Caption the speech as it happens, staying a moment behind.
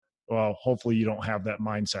well, hopefully you don't have that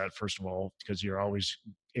mindset, first of all, because you're always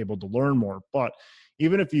able to learn more. But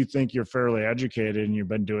even if you think you're fairly educated and you've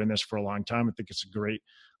been doing this for a long time, I think it's a great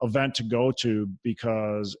event to go to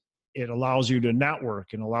because it allows you to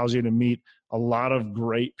network and allows you to meet a lot of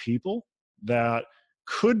great people that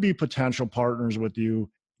could be potential partners with you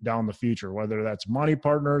down the future, whether that's money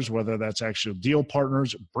partners, whether that's actual deal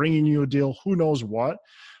partners, bringing you a deal, who knows what.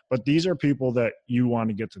 But these are people that you want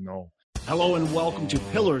to get to know. Hello and welcome to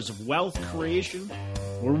Pillars of Wealth Creation,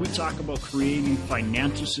 where we talk about creating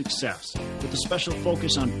financial success with a special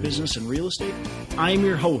focus on business and real estate. I'm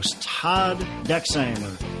your host, Todd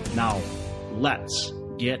Dexheimer. Now, let's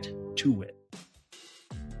get to it.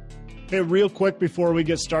 Hey, real quick before we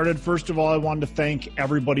get started, first of all, I wanted to thank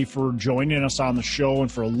everybody for joining us on the show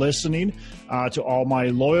and for listening. To all my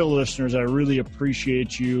loyal listeners, I really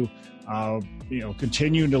appreciate you,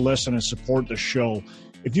 continuing to listen and support the show.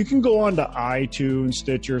 If you can go on to iTunes,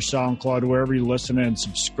 Stitcher, SoundCloud, wherever you listen and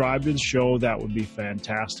subscribe to the show, that would be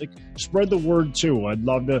fantastic. Spread the word too. I'd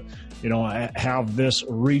love to, have this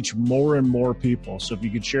reach more and more people. So if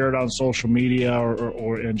you could share it on social media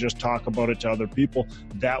or and just talk about it to other people,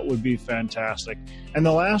 that would be fantastic. And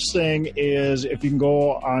the last thing is if you can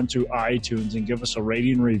go onto iTunes and give us a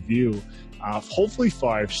rating review, hopefully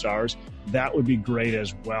 5 stars, that would be great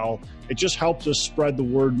as well. It just helps us spread the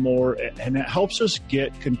word more, and it helps us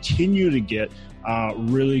continue to get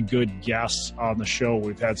really good guests on the show.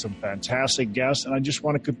 We've had some fantastic guests, and I just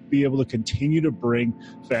want to be able to continue to bring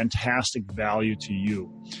fantastic value to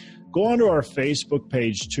you. Go onto our Facebook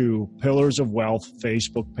page too, Pillars of Wealth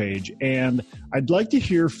Facebook page, and I'd like to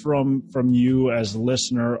hear from you as a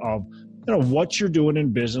listener of what you're doing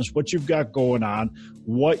in business, what you've got going on,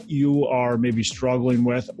 what you are maybe struggling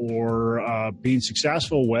with or being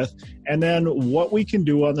successful with, and then what we can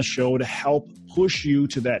do on the show to help push you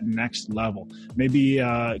to that next level. Maybe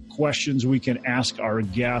questions we can ask our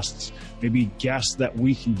guests, maybe guests that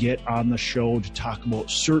we can get on the show to talk about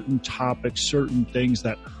certain topics, certain things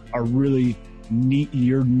that are really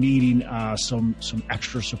you're needing some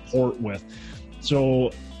extra support with.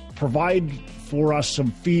 So provide for us some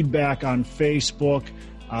feedback on Facebook,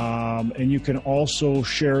 and you can also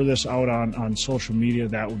share this out on social media.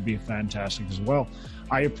 That would be fantastic as well.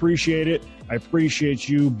 I appreciate it. I appreciate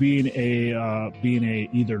you being a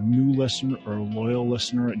either new listener or a loyal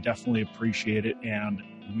listener. I definitely appreciate it, and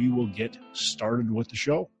we will get started with the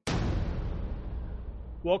show.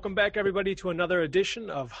 Welcome back, everybody, to another edition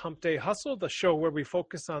of Hump Day Hustle, the show where we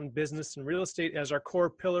focus on business and real estate as our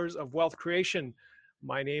core pillars of wealth creation.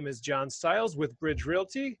 My name is John Stiles with Bridge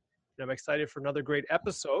Realty, and I'm excited for another great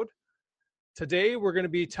episode. Today, we're going to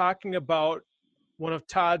be talking about one of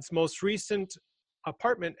Todd's most recent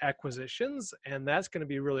apartment acquisitions, and that's going to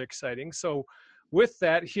be really exciting. So with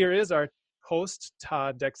that, here is our host,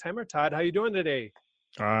 Todd Dexheimer. Todd, how are you doing today?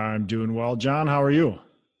 I'm doing well, John. How are you?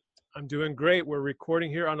 I'm doing great. We're recording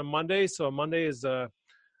here on a Monday, so a Monday is a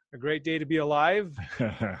great day to be alive.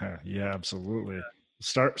 Yeah, absolutely.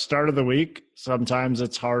 Start of the week. Sometimes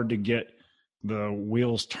it's hard to get the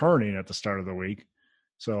wheels turning at the start of the week.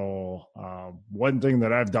 So one thing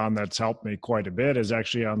that I've done that's helped me quite a bit is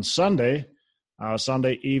actually on Sunday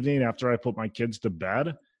evening after I put my kids to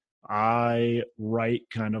bed, I write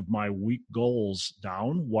kind of my week goals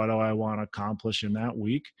down. What do I want to accomplish in that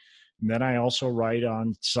week? And then I also write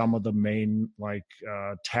on some of the main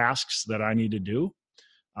tasks that I need to do.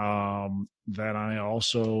 Then I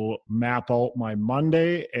also map out my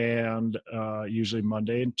Monday and usually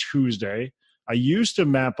Monday and Tuesday. I used to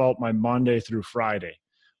map out my Monday through Friday,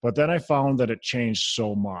 but then I found that it changed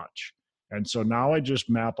so much. And so now I just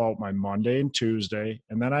map out my Monday and Tuesday,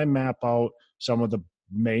 and then I map out some of the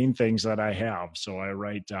main things that I have. So I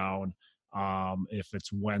write down if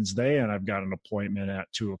it's Wednesday and I've got an appointment at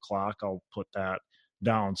 2:00, I'll put that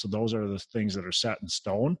down. So those are the things that are set in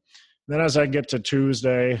stone. Then as I get to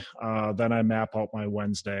Tuesday, then I map out my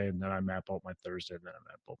Wednesday, and then I map out my Thursday, and then I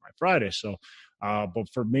map out my Friday. So, but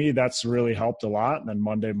for me, that's really helped a lot. And then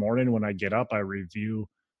Monday morning when I get up, I review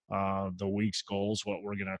the week's goals, what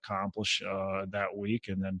we're going to accomplish that week,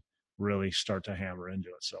 and then really start to hammer into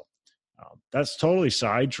it. So that's totally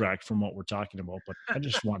sidetracked from what we're talking about, but I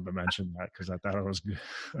just wanted to mention that because I thought it was good.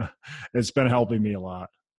 It's been helping me a lot.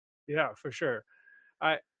 Yeah, for sure.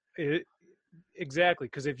 Exactly,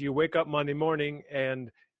 because if you wake up Monday morning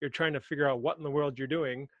and you're trying to figure out what in the world you're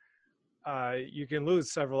doing, you can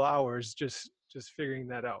lose several hours just figuring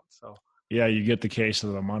that out. So yeah, you get the case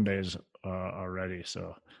of the Mondays already.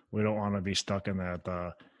 So we don't want to be stuck in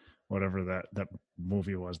that whatever that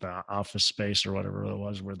movie was, the Office Space or whatever it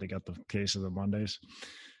was, where they got the case of the Mondays.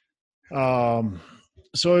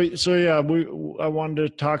 So yeah, I wanted to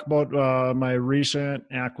talk about my recent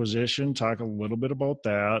acquisition, talk a little bit about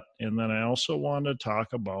that, and then I also want to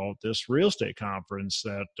talk about this real estate conference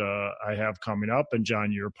that I have coming up. And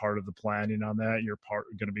John, you're part of the planning on that. You're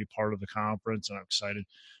going to be part of the conference, and I'm excited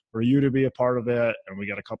for you to be a part of it. And we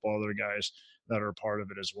got a couple other guys that are a part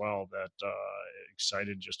of it as well. That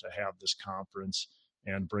excited just to have this conference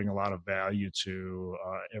and bring a lot of value to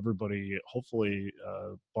everybody, hopefully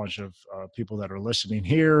a bunch of people that are listening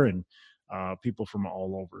here and people from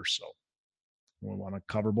all over. So we want to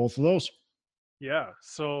cover both of those. Yeah.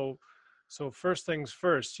 So first things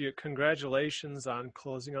first, congratulations on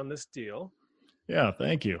closing on this deal. Yeah,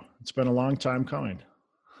 thank you. It's been a long time coming.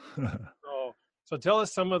 So tell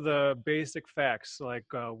us some of the basic facts, like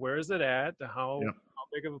where is it at? How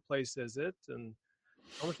big of a place is it? And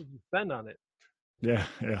how much did you spend on it? Yeah.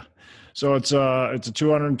 So it's a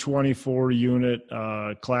 224 unit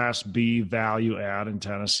Class B value add in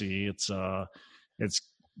Tennessee. It's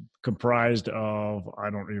comprised of,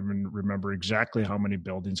 I don't even remember exactly how many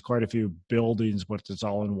buildings, quite a few buildings, but it's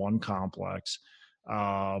all in one complex.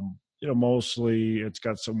 Mostly it's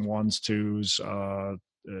got some ones, twos. So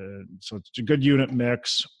it's a good unit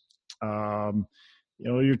mix.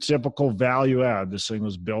 Your typical value add. This thing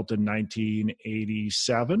was built in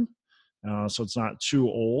 1987. So it's not too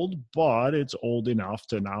old, but it's old enough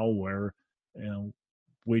to now where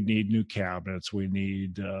we need new cabinets, we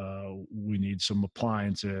need some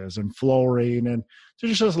appliances and flooring, and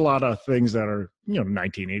there's just a lot of things that are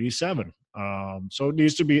 1987. So it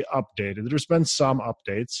needs to be updated. There's been some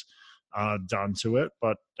updates done to it,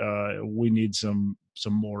 but we need some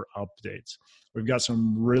more updates. We've got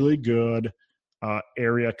some really good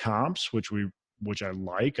area comps, which I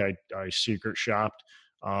like. I secret shopped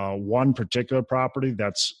one particular property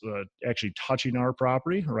that's actually touching our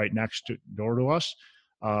property right next door to us,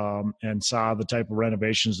 and saw the type of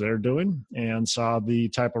renovations they're doing and saw the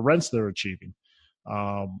type of rents they're achieving.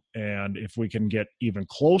 And if we can get even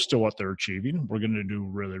close to what they're achieving, we're going to do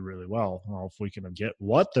really, really well. If we can get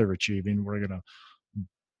what they're achieving, we're going to,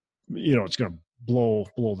 it's going to blow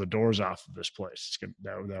the doors off of this place.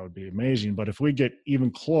 That would be amazing. But if we get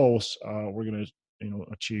even close, we're going to,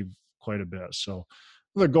 achieve quite a bit. So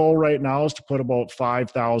the goal right now is to put about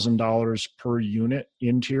 $5,000 per unit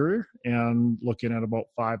interior and looking at about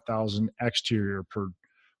 $5,000 exterior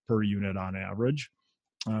per unit on average.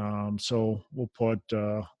 So we'll put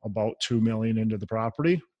about $2 million into the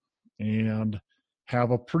property and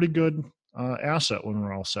have a pretty good asset when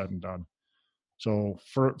we're all said and done. So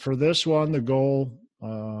for this one, the goal,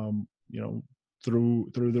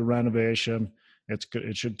 through the renovation,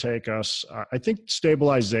 it should take us. I think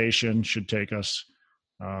stabilization should take us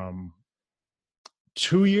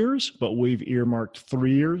 2 years, but we've earmarked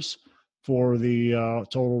 3 years for the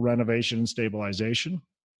total renovation and stabilization.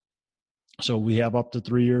 So we have up to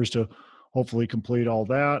 3 years to hopefully complete all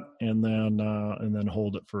that, and then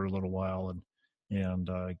hold it for a little while and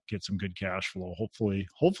get some good cash flow.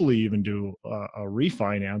 Hopefully even do a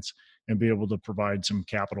refinance and be able to provide some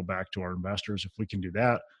capital back to our investors. If we can do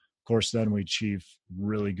that, of course, then we achieve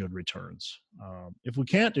really good returns. If we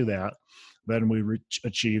can't do that, then we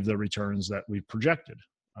achieve the returns that we projected.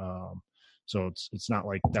 So it's not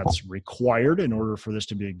like that's required in order for this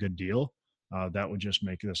to be a good deal. That would just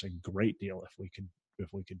make this a great deal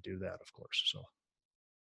if we could do that, of course. So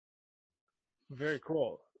very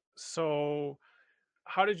cool. So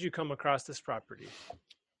how did you come across this property?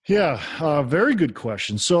 Yeah, very good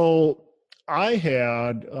question. So I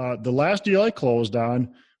had the last deal I closed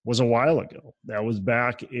on was a while ago. That was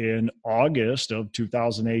back in August of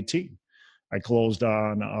 2018. I closed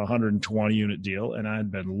on a 120 unit deal, and I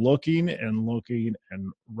had been looking and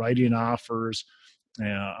writing offers.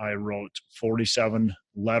 I wrote 47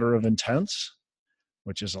 letter of intents,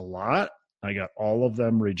 which is a lot. I got all of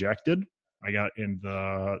them rejected. I got in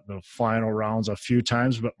the final rounds a few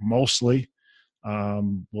times, but mostly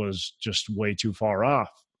was just way too far off.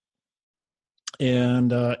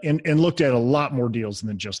 And looked at a lot more deals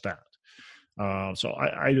than just that. So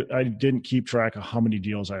I didn't keep track of how many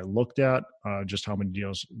deals I looked at, just how many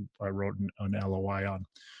deals I wrote an LOI on.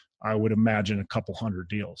 I would imagine a couple hundred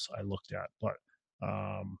deals I looked at, but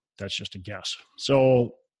that's just a guess.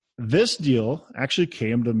 So this deal actually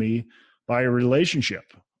came to me by a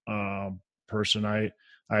relationship person I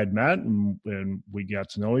had met, and we got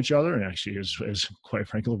to know each other, and actually is quite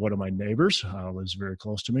frankly one of my neighbors, lives very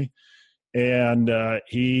close to me. And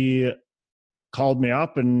he called me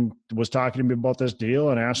up and was talking to me about this deal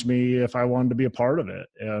and asked me if I wanted to be a part of it.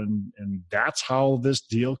 And that's how this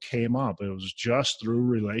deal came up. It was just through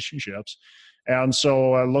relationships. And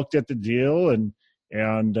so I looked at the deal and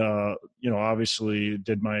and obviously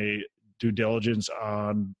did my due diligence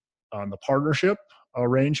on the partnership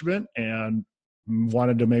arrangement and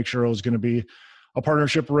wanted to make sure it was going to be a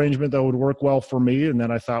partnership arrangement that would work well for me, and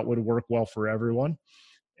then I thought would work well for everyone,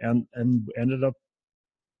 and ended up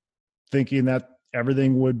thinking that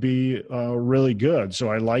everything would be really good. So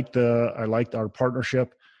I liked our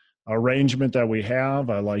partnership arrangement that we have.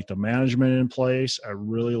 I like the management in place. I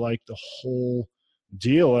really like the whole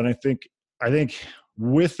deal, and I think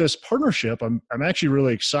with this partnership, I'm actually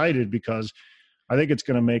really excited because I think it's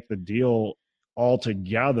going to make the deal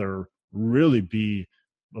altogether really be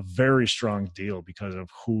a very strong deal because of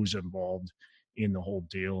who's involved in the whole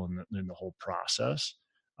deal and in the whole process.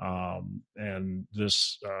 And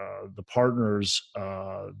this, the partners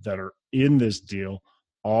that are in this deal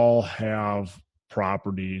all have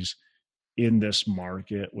properties in this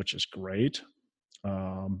market, which is great.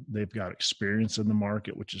 They've got experience in the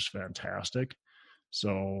market, which is fantastic.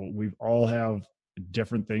 So we all have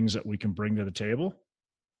different things that we can bring to the table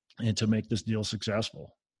and to make this deal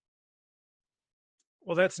successful.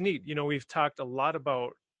 Well, that's neat. We've talked a lot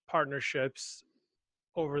about partnerships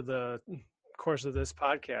over the course of this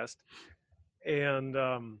podcast. And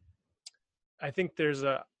I think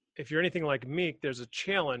if you're anything like me, there's a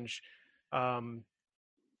challenge.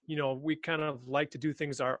 We kind of like to do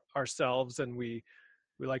things ourselves, and we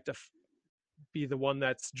like to be the one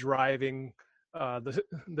that's driving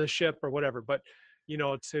the ship or whatever. But,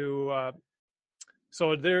 so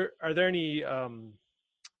are there any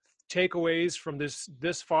takeaways from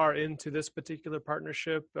this far into this particular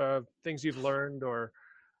partnership, things you've learned or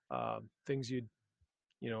things you'd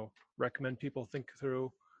recommend people think through?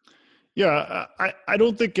 Yeah, I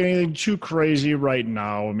don't think anything too crazy right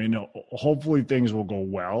now. I mean, hopefully things will go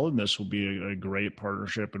well, and this will be a great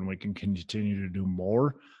partnership, and we can continue to do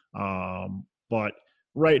more. But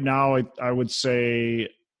right now, I would say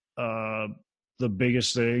the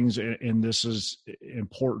biggest things, and this is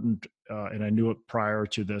important, and I knew it prior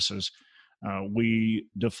to this, is we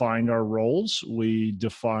defined our roles. We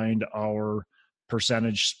defined our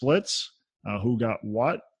percentage splits, who got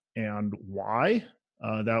what and why.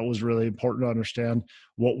 That was really important to understand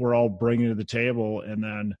what we're all bringing to the table and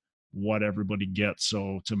then what everybody gets.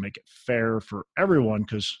 So to make it fair for everyone,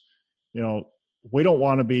 because, we don't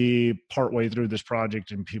want to be partway through this project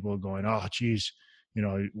and people are going, oh, geez,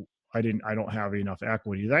 I don't have enough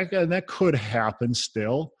equity. That could happen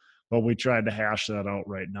still, but we tried to hash that out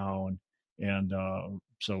right now. And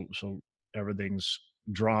so everything's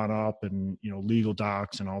drawn up and, legal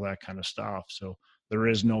docs and all that kind of stuff. So there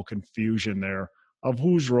is no confusion there of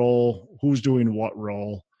whose doing what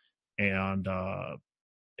role and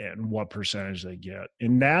what percentage they get.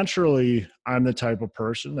 And naturally, I'm the type of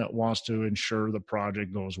person that wants to ensure the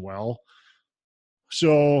project goes well.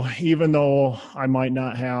 So even though I might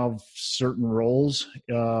not have certain roles,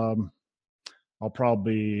 I'll probably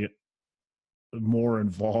be more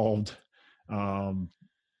involved, and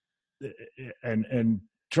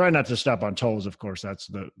try not to step on toes. Of course, that's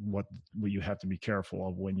what you have to be careful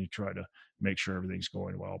of when you try to make sure everything's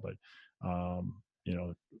going well. But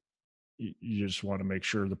you just want to make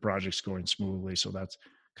sure the project's going smoothly. So that's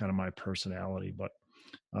kind of my personality. But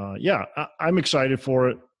I'm excited for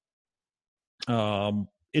it.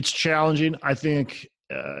 It's challenging. I think,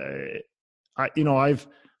 I've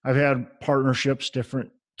had partnerships,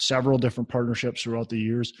 several different partnerships throughout the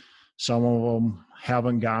years. Some of them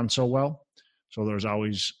haven't gone so well. So there's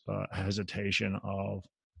always hesitation of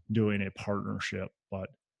doing a partnership, but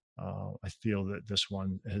I feel that this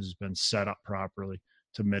one has been set up properly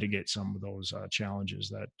to mitigate some of those challenges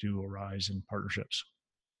that do arise in partnerships.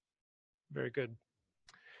 Very good.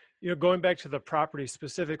 Going back to the property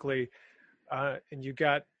specifically, and you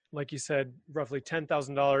got, like you said, roughly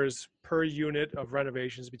 $10,000 per unit of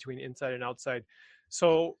renovations between inside and outside.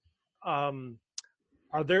 So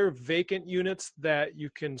are there vacant units that you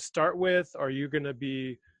can start with? Are you going to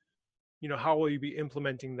be, how will you be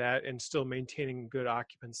implementing that and still maintaining good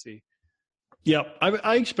occupancy? Yeah,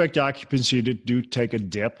 I expect occupancy to take a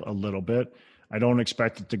dip a little bit. I don't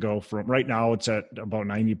expect it to go from, right now it's at about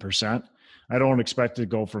 90%. I don't expect it to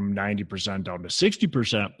go from 90% down to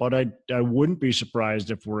 60%, but I wouldn't be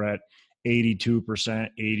surprised if we're at 82%,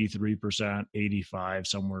 83%, 85%,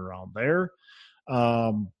 somewhere around there.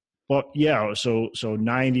 But yeah, so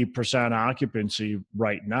 90% occupancy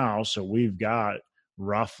right now. So we've got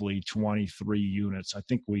roughly 23 units. I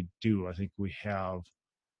think we have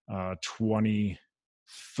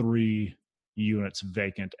 23 units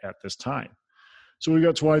vacant at this time. So we've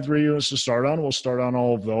got 23 units to start on. We'll start on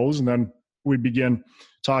all of those, and then we begin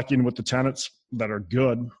talking with the tenants that are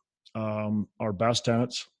good, our best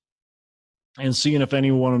tenants, and seeing if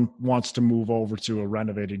anyone wants to move over to a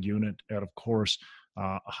renovated unit at, of course,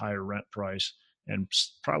 a higher rent price and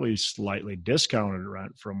probably slightly discounted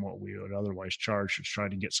rent from what we would otherwise charge to try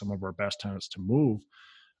to get some of our best tenants to move.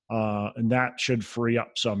 And that should free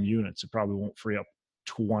up some units. It probably won't free up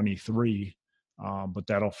 23, but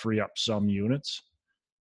that'll free up some units.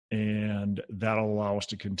 And that'll allow us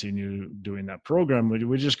to continue doing that program.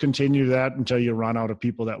 We just continue that until you run out of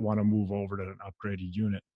people that want to move over to an upgraded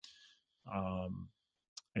unit.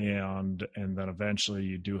 And then eventually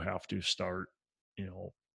you do have to start,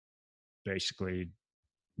 basically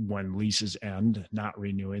when leases end, not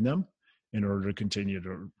renewing them in order to continue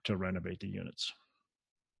to renovate the units.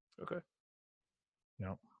 Okay.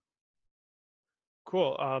 Yeah.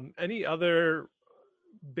 Cool. Any other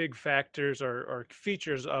big factors or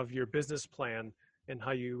features of your business plan and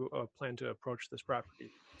how you plan to approach this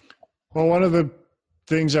property? Well, one of the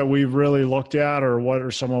things that we've really looked at are what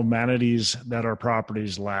are some amenities that our property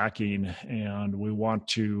is lacking, and we want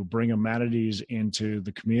to bring amenities into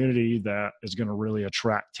the community that is going to really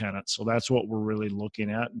attract tenants. So that's what we're really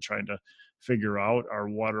looking at and trying to figure out are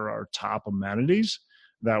what are our top amenities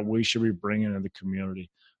that we should be bringing into the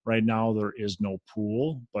community. Right now, there is no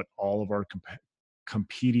pool, but all of our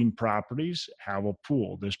competing properties have a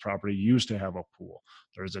pool. This property used to have a pool.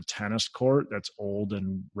 There's a tennis court that's old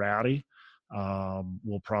and ratty.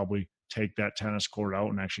 We'll probably take that tennis court out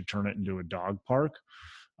and actually turn it into a dog park.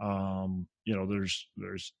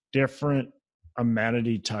 There's different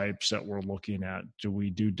amenity types that we're looking at. Do we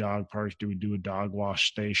do dog parks? Do we do a dog wash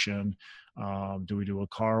station? Do we do a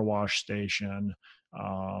car wash station?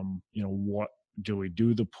 What do we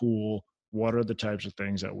do the pool? What are the types of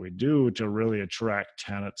things that we do to really attract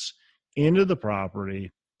tenants into the property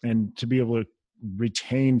and to be able to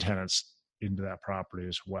retain tenants into that property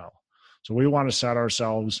as well? So we want to set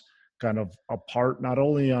ourselves kind of apart, not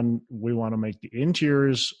only on we want to make the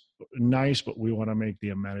interiors nice, but we want to make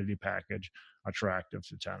the amenity package attractive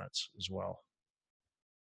to tenants as well.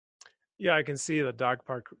 Yeah, I can see the dog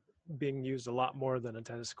park being used a lot more than a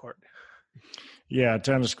tennis court. Yeah,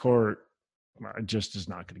 tennis court just is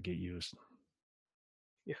not going to get used.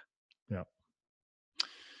 Yeah.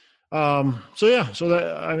 So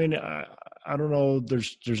that, I don't know.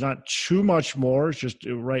 There's not too much more. It's just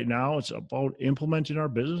right now it's about implementing our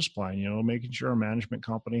business plan, making sure our management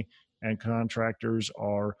company and contractors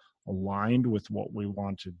are aligned with what we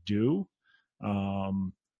want to do,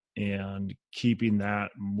 and keeping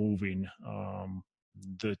that moving.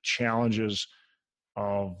 The challenges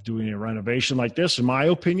of doing a renovation like this, in my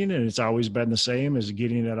opinion, and it's always been the same, is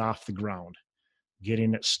getting it off the ground,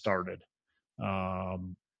 getting it started.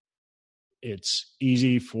 It's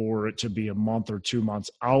easy for it to be a month or 2 months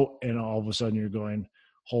out, and all of a sudden you're going,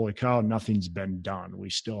 holy cow, nothing's been done. We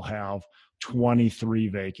still have 23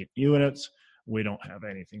 vacant units. We don't have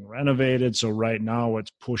anything renovated. So right now it's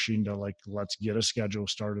pushing to let's get a schedule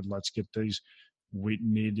started. Let's get these. We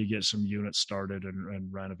need to get some units started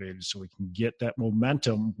and renovated so we can get that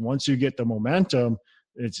momentum. Once you get the momentum,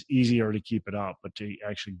 it's easier to keep it up, but to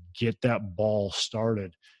actually get that ball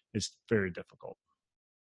started, it's very difficult.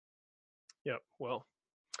 Yep. Well,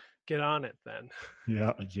 get on it then.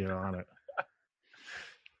 Yeah, get on it.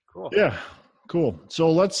 Cool. Yeah, cool.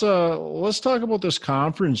 So let's talk about this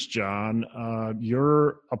conference, John.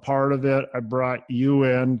 You're a part of it. I brought you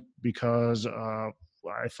in because I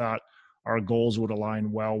thought our goals would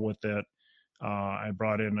align well with it. I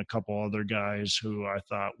brought in a couple other guys who I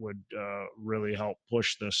thought would really help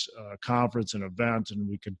push this conference and event, and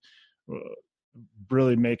we could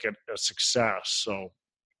really make it a success. So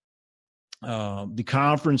the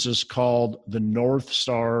conference is called the North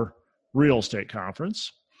Star Real Estate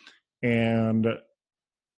Conference. And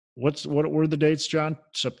what were the dates, John?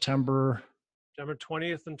 September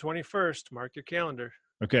 20th and 21st. Mark your calendar.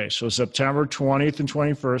 Okay, so September 20th and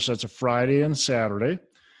 21st. That's a Friday and Saturday.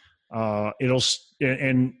 It's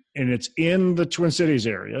in the Twin Cities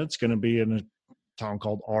area. It's going to be in a town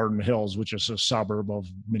called Arden Hills, which is a suburb of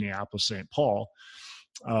Minneapolis, St. Paul.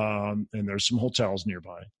 And there's some hotels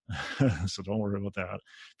nearby, so don't worry about that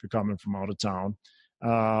if you're coming from out of town.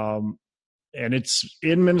 And it's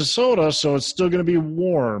in Minnesota, so it's still going to be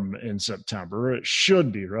warm in September. It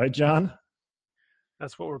should be, right, John?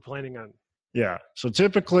 That's what we're planning on. Yeah. So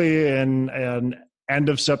typically in end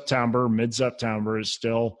of September, mid-September, it's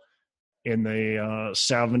still in the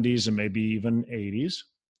 70s and maybe even 80s.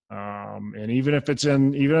 And even if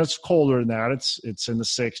it's colder than that, it's in the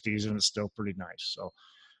 60s and it's still pretty nice. So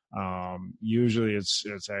usually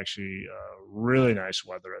it's actually really nice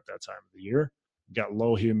weather at that time of the year. Got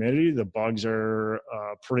low humidity. The bugs are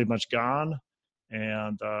pretty much gone,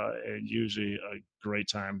 and usually a great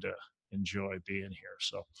time to enjoy being here.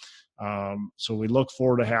 So, so we look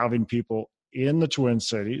forward to having people in the Twin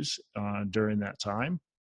Cities during that time.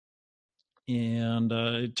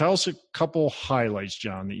 And tell us a couple highlights,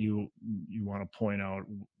 John, that you want to point out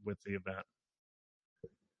with the event.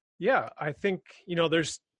 Yeah, I think,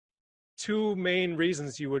 there's two main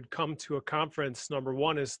reasons you would come to a conference. Number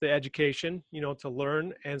one is the education, to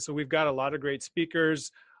learn. And so we've got a lot of great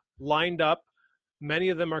speakers lined up. Many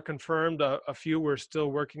of them are confirmed. A few we're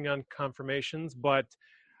still working on confirmations, but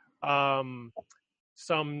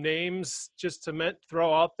some names just to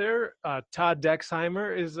throw out there. Todd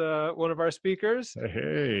Dexheimer is one of our speakers.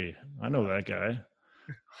 Hey, I know that guy.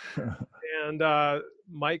 And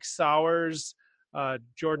Mike Sowers,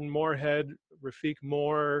 Jordan Moorhead, Rafiq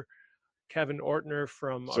Moore, Kevin Ortner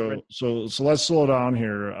from. So let's slow down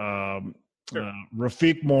here. Sure.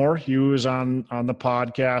 Rafiq Moore, he was on the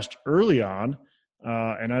podcast early on,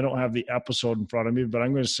 and I don't have the episode in front of me, but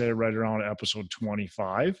I'm going to say right around episode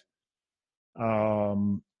 25.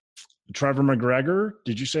 Trevor McGregor,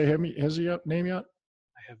 did you say him? Has he name yet?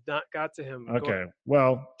 I have not got to him. Okay.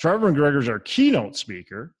 Well, Trevor McGregor's our keynote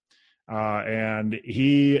speaker, and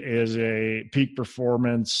he is a peak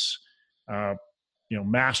performance,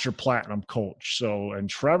 master platinum coach. So, and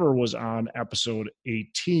Trevor was on episode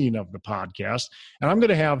 18 of the podcast, and I'm going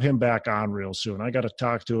to have him back on real soon. I got to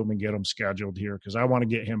talk to him and get him scheduled here because I want to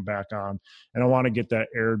get him back on, and I want to get that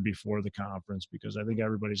aired before the conference because I think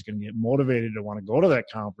everybody's going to get motivated to want to go to that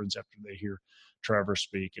conference after they hear Trevor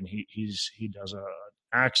speak, and he does an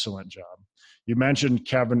excellent job. You mentioned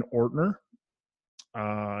Kevin Ortner.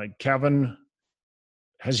 Kevin,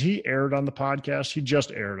 has he aired on the podcast? He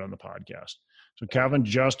just aired on the podcast. So Kevin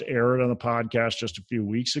just aired on the podcast just a few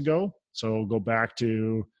weeks ago. So go back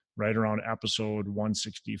to right around episode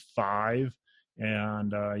 165,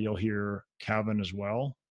 and you'll hear Kevin as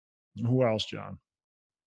well. Who else, John?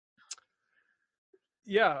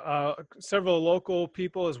 Yeah, several local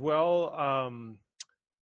people as well.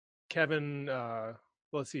 Kevin,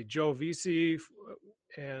 let's see, Joe Vesey,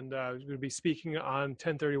 and he's going to be speaking on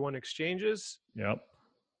 1031 exchanges. Yep.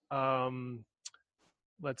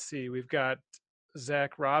 Let's see, we've got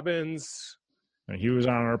Zach Robbins. And he was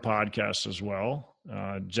on our podcast as well.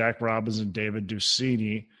 Zach Robbins and David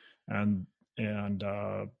Ducini, and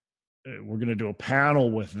we're going to do a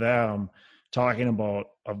panel with them talking about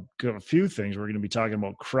a few things. We're going to be talking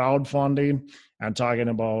about crowdfunding and talking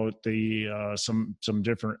about the some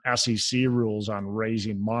different SEC rules on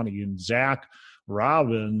raising money. And Zach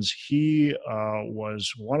Robbins, he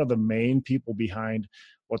was one of the main people behind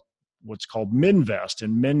what's called Minvest,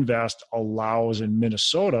 and Minvest allows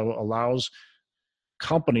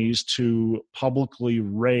companies to publicly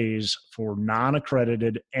raise for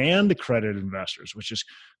non-accredited and accredited investors, which is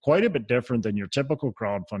quite a bit different than your typical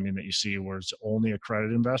crowdfunding that you see where it's only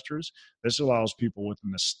accredited investors. This allows people within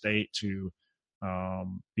the state to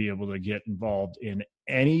be able to get involved in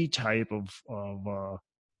any type of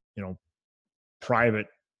private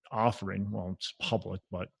offering. Well, it's public,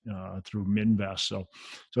 but through Minvest.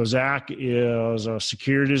 So Zach is a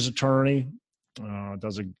securities attorney,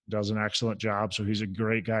 does an excellent job. So he's a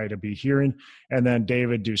great guy to be hearing. And then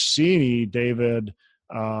David Ducini,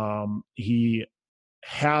 he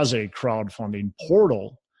has a crowdfunding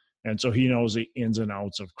portal, and so he knows the ins and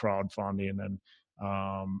outs of crowdfunding, and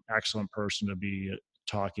excellent person to be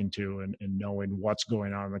talking to and knowing what's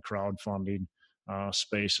going on in the crowdfunding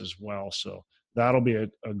space as well. So that'll be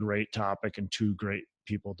a great topic and two great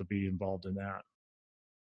people to be involved in that.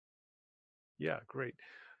 Yeah, great.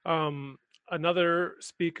 Another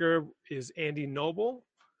speaker is Andy Noble,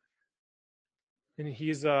 and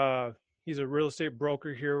he's a real estate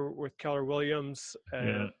broker here with Keller Williams.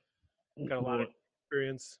 And got a lot of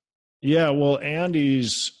experience. Yeah, well,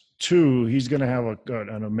 Andy's too. He's going to have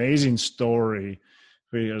an amazing story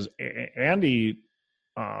because Andy,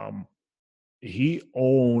 he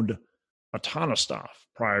owned a ton of stuff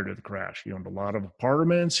prior to the crash. He owned a lot of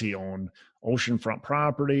apartments. He owned oceanfront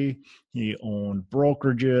property. He owned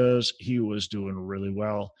brokerages. He was doing really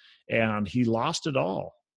well, and he lost it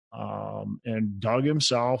all and dug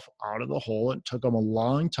himself out of the hole. It took him a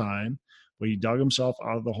long time, but he dug himself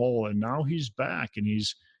out of the hole, and now he's back, and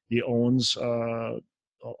he owns.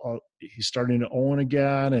 He's starting to own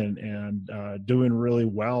again and doing really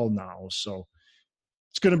well now. So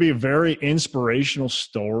it's going to be a very inspirational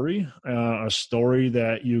story, a story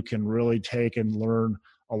that you can really take and learn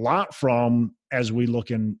a lot from as we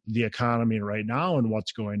look in the economy right now and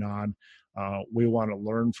what's going on. We want to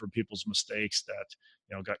learn from people's mistakes that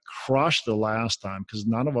got crushed the last time, because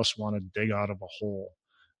none of us want to dig out of a hole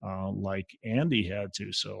like Andy had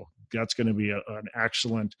to. So that's going to be an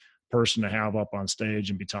excellent person to have up on stage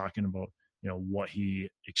and be talking about, what he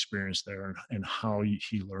experienced there and how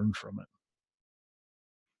he learned from it.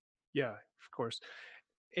 Yeah, of course.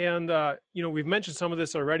 And, we've mentioned some of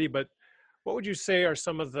this already, but what would you say are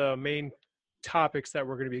some of the main topics that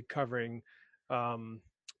we're going to be covering?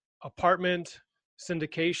 Apartment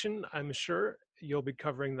syndication, I'm sure you'll be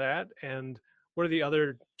covering that. And what are the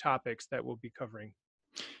other topics that we'll be covering?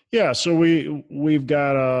 Yeah, so we've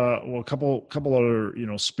got a couple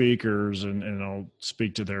other speakers, and I'll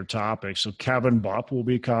speak to their topics. So Kevin Bupp will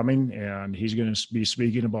be coming, and he's going to be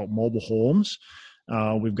speaking about mobile homes.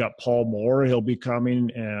 We've got Paul Moore; he'll be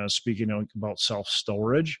coming and speaking about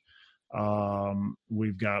self-storage.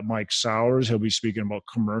 We've got Mike Sowers; he'll be speaking about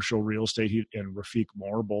commercial real estate. And Rafiq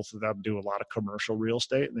Moore, both of them do a lot of commercial real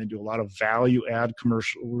estate, and they do a lot of value-add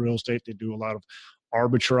commercial real estate. They do a lot of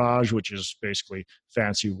arbitrage, which is basically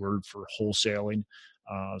fancy word for wholesaling.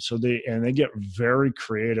 So they get very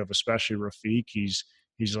creative, especially Rafiq. He's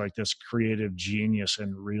like this creative genius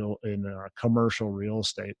in commercial real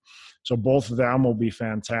estate. So both of them will be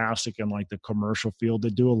fantastic in like the commercial field. They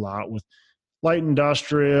do a lot with light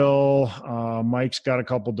industrial. Mike's got a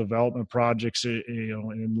couple development projects,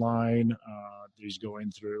 in line. He's going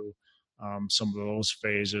through some of those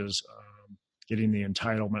phases, getting the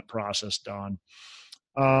entitlement process done.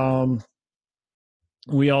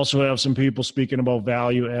 We also have some people speaking about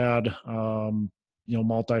value add,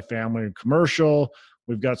 multifamily and commercial.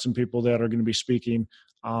 We've got some people that are going to be speaking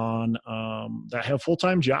on that have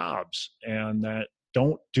full-time jobs and that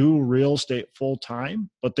don't do real estate full-time,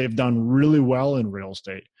 but they've done really well in real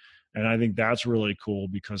estate. And I think that's really cool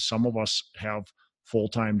because some of us have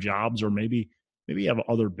full-time jobs or maybe have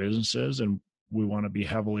other businesses and we want to be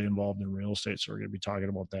heavily involved in real estate. So we're going to be talking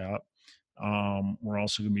about that. We're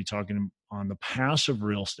also going to be talking on the passive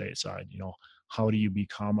real estate side, how do you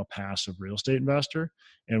become a passive real estate investor?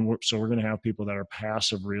 And so we're going to have people that are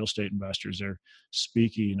passive real estate investors there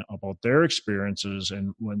speaking about their experiences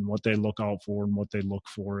and what they look out for and what they look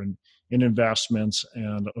for in investments.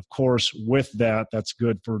 And of course, with that, that's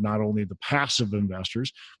good for not only the passive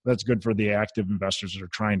investors, but that's good for the active investors that are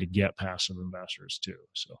trying to get passive investors too.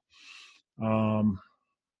 So,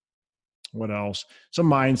 what else? Some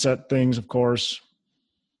mindset things, of course.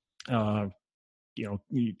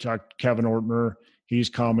 You talk Kevin Ortner. He's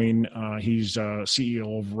coming. He's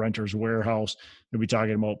CEO of Renters Warehouse. He'll be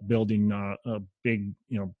talking about building a big,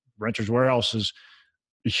 Renters Warehouse is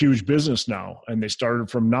a huge business now, and they started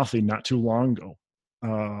from nothing not too long ago.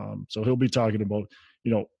 So he'll be talking about,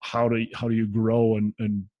 how do you grow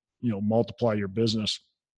and multiply your business.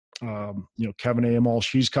 Kevin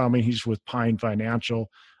Amolsch, he's coming. He's with Pine Financial.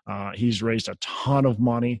 He's raised a ton of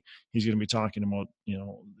money. He's going to be talking about,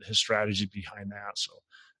 his strategy behind that. So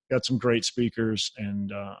got some great speakers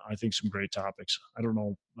and I think some great topics. I don't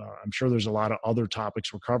know. I'm sure there's a lot of other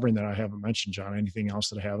topics we're covering that I haven't mentioned, John. Anything else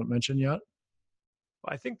that I haven't mentioned yet?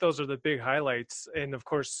 I think those are the big highlights. And of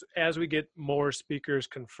course, as we get more speakers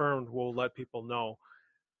confirmed, we'll let people know.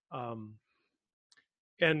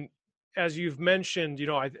 And as you've mentioned,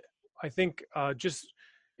 I think just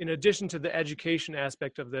in addition to the education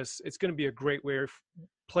aspect of this, it's going to be a great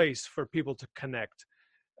place for people to connect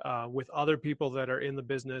with other people that are in the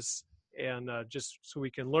business and just so we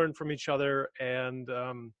can learn from each other and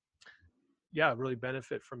really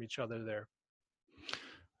benefit from each other there.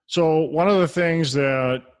 So one of the things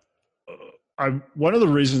that one of the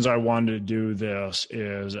reasons I wanted to do this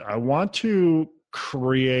is I want to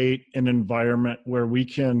create an environment where we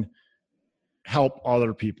can help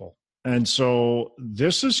other people. And so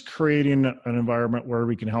this is creating an environment where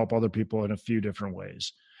we can help other people in a few different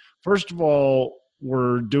ways. First of all,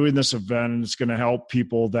 we're doing this event and it's going to help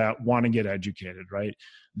people that want to get educated, right?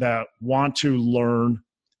 That want to learn,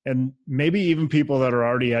 and maybe even people that are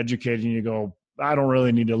already educated and you go, I don't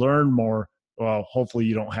really need to learn more. Well, hopefully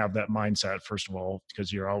you don't have that mindset, first of all,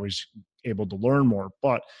 because you're always able to learn more.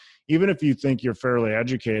 But even if you think you're fairly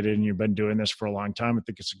educated and you've been doing this for a long time, I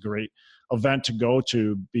think it's a great event to go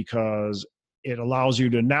to because it allows you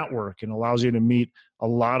to network and allows you to meet a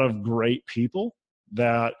lot of great people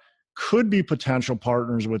that could be potential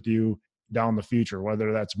partners with you down the future,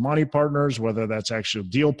 whether that's money partners, whether that's actual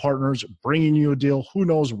deal partners, bringing you a deal, who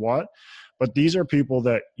knows what. But these are people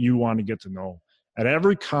that you want to get to know. At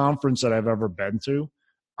every conference that I've ever been to,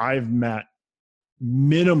 I've met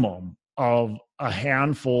minimum of a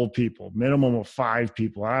handful of people, minimum of 5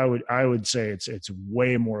 people. I would say it's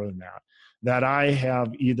way more than that I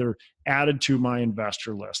have either added to my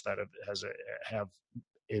investor list that have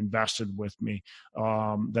invested with me,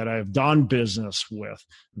 that I've done business with,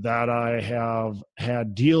 that I have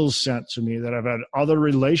had deals sent to me, that I've had other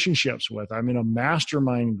relationships with. I'm in a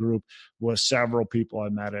mastermind group with several people I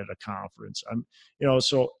met at a conference.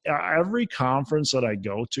 So every conference that I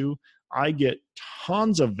go to, I get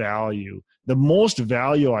tons of value. The most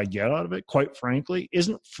value I get out of it, quite frankly,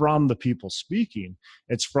 isn't from the people speaking.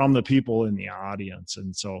 It's from the people in the audience.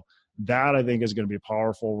 And so that, I think, is going to be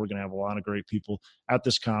powerful. We're going to have a lot of great people at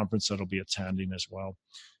this conference that'll be attending as well.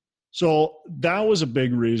 So that was a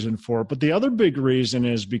big reason for it. But the other big reason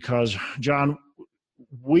is because, John,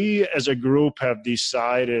 we as a group have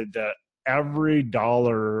decided that every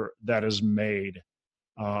dollar that is made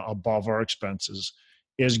above our expenses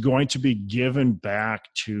is going to be given back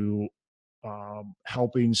to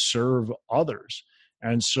helping serve others.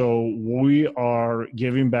 And so we are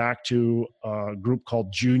giving back to a group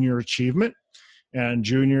called Junior Achievement. And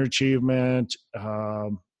Junior Achievement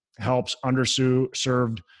helps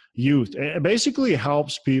underserved youth. It basically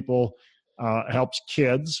helps people, helps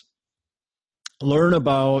kids learn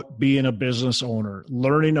about being a business owner,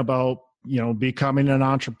 learning about, becoming an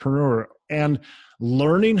entrepreneur, and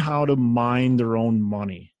learning how to mind their own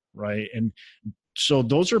money, right? And so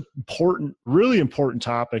those are important, really important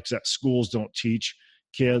topics that schools don't teach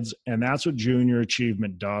kids, and that's what Junior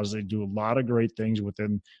Achievement does. They do a lot of great things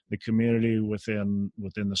within the community, within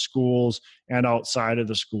the schools, and outside of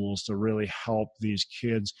the schools to really help these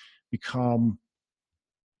kids become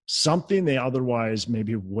something they otherwise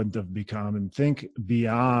maybe wouldn't have become, and think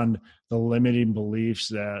beyond the limiting beliefs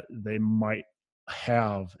that they might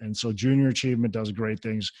have. And so Junior Achievement does great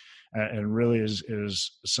things, and really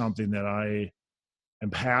is something that I am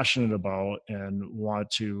passionate about and want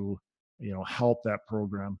to help that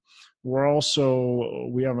program.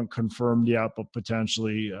 We haven't confirmed yet, but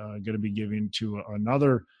potentially going to be giving to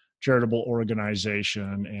another charitable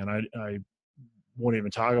organization, and I won't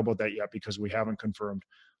even talk about that yet because we haven't confirmed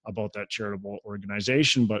about that charitable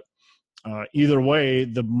organization. But either way,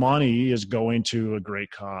 the money is going to a great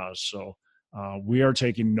cause. So we are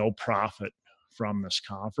taking no profit from this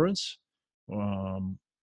conference.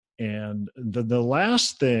 And the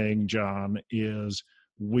last thing, John, is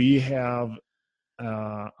we have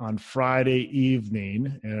on Friday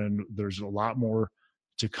evening, and there's a lot more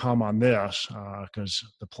to come on this because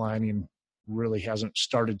the planning really hasn't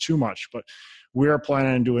started too much, but we are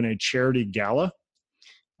planning on doing a charity gala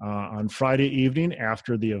on Friday evening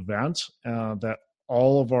after the event that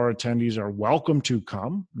all of our attendees are welcome to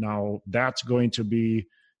come. Now, that's going to be,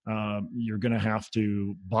 you're going to have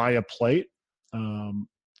to buy a plate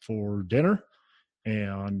for dinner,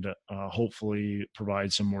 and hopefully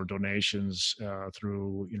provide some more donations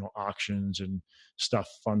through auctions and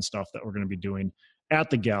fun stuff that we're going to be doing at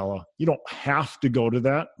the gala. You don't have to go to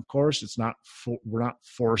that, of course. It's not we're not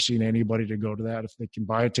forcing anybody to go to that. If they can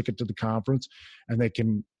buy a ticket to the conference and they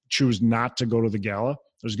can choose not to go to the gala,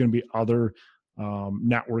 there's going to be other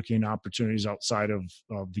networking opportunities outside of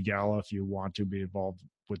the gala if you want to be involved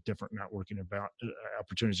with different networking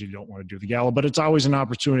opportunities. You don't want to do the gala, but it's always an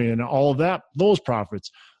opportunity, and all of that, those profits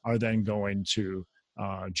are then going to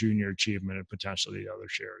Junior Achievement and potentially other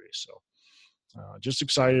charities. So just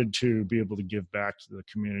excited to be able to give back to the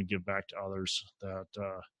community, give back to others that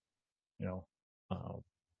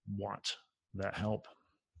want that help.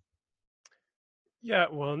 Yeah,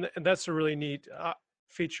 well, and that's a really neat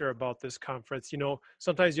feature about this conference.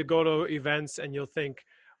 Sometimes you go to events and you'll think,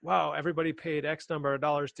 wow, everybody paid X number of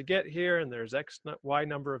dollars to get here, and there's Y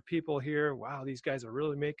number of people here. Wow, these guys are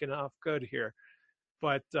really making off good here.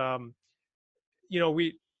 But I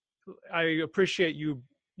appreciate you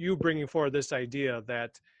bringing forward this idea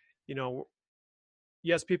that,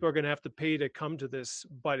 yes, people are going to have to pay to come to this,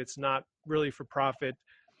 but it's not really for profit.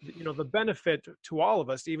 The benefit to all of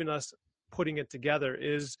us, even us putting it together,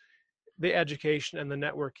 is the education and the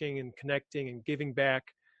networking and connecting and giving back.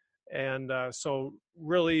 And so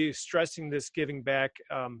really stressing this giving back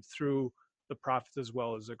through the profits as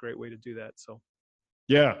well is a great way to do that. So,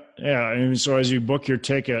 yeah. And so as you book your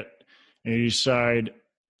ticket and you decide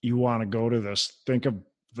you want to go to this, think of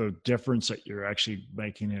the difference that you're actually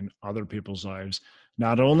making in other people's lives.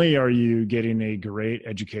 Not only are you getting a great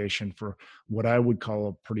education for what I would call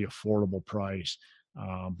a pretty affordable price,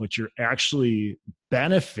 but you're actually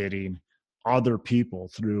benefiting other people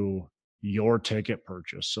through your ticket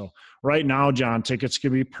purchase. So right now, John, tickets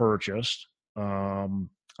can be purchased on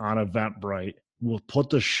Eventbrite. We'll put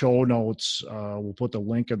the show notes. We'll put the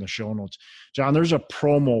link in the show notes. John, there's a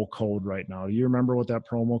promo code right now. Do you remember what that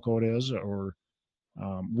promo code is? Or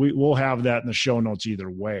we'll have that in the show notes either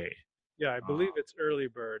way. Yeah, I believe it's early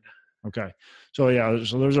bird. Okay. So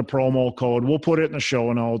there's a promo code. We'll put it in the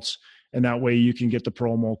show notes, and that way you can get the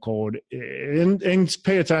promo code and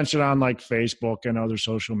pay attention on like Facebook and other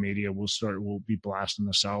social media. We'll be blasting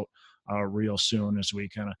this out real soon as we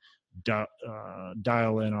kind of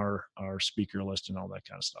dial in our speaker list and all that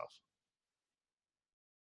kind of stuff.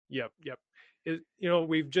 Yep.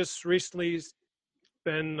 We've just recently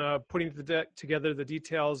been putting together the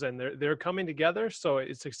details, and they're coming together. So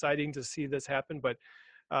it's exciting to see this happen. But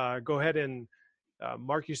go ahead and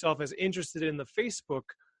mark yourself as interested in the Facebook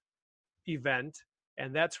event,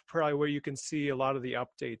 and that's probably where you can see a lot of the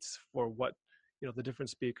updates for what the different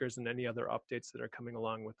speakers and any other updates that are coming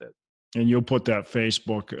along with it. And you'll put that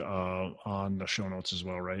Facebook on the show notes as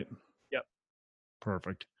well, right? Yep.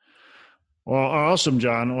 Perfect. Well, awesome,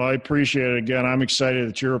 John. Well, I appreciate it. Again, I'm excited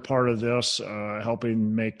that you're a part of this,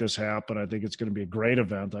 helping make this happen. I think it's going to be a great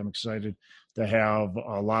event. I'm excited to have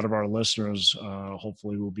a lot of our listeners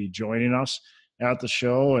hopefully will be joining us at the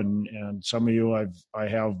show. And some of you I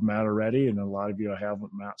have met already, and a lot of you I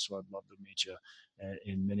haven't met. So I'd love to meet you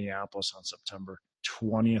in Minneapolis on September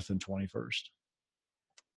 20th and 21st.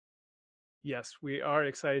 Yes, we are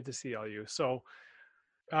excited to see all you. So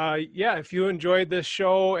if you enjoyed this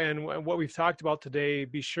show and what we've talked about today,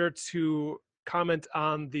 be sure to comment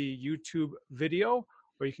on the YouTube video,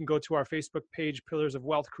 or you can go to our Facebook page, Pillars of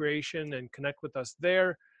Wealth Creation, and connect with us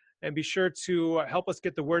there. And be sure to help us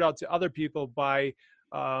get the word out to other people by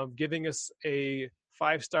giving us a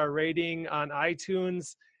 5-star rating on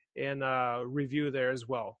iTunes and a review there as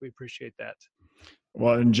well. We appreciate that.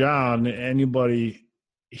 Well, and John, anybody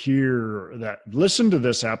here that listen to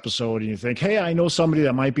this episode and you think, hey, I know somebody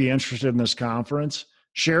that might be interested in this conference,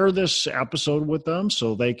 share this episode with them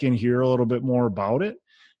so they can hear a little bit more about it,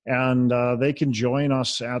 and they can join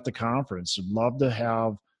us at the conference. I'd love to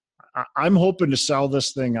have, I'm hoping to sell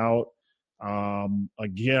this thing out.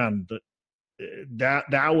 Again,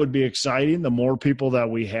 that would be exciting. The more people that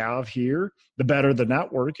we have here, the better the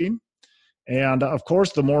networking. And of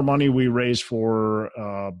course, the more money we raise for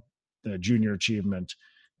the junior achievement.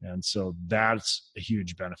 And so that's a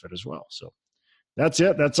huge benefit as well. So that's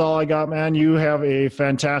it. That's all I got, man. You have a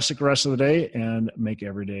fantastic rest of the day, and make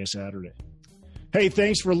every day a Saturday. Hey,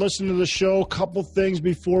 thanks for listening to the show. A couple things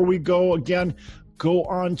before we go. Again, go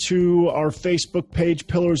on to our Facebook page,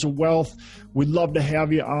 Pillars of Wealth. We'd love to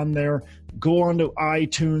have you on there. Go on to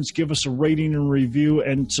iTunes, give us a rating and review,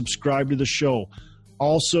 and subscribe to the show.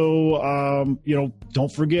 Also,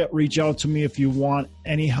 don't forget, reach out to me if you want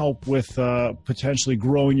any help with potentially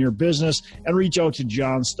growing your business, and reach out to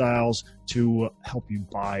John Stiles to help you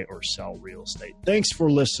buy or sell real estate. Thanks for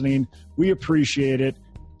listening. We appreciate it.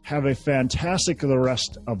 Have a fantastic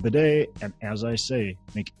rest of the day. And as I say,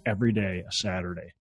 make every day a Saturday.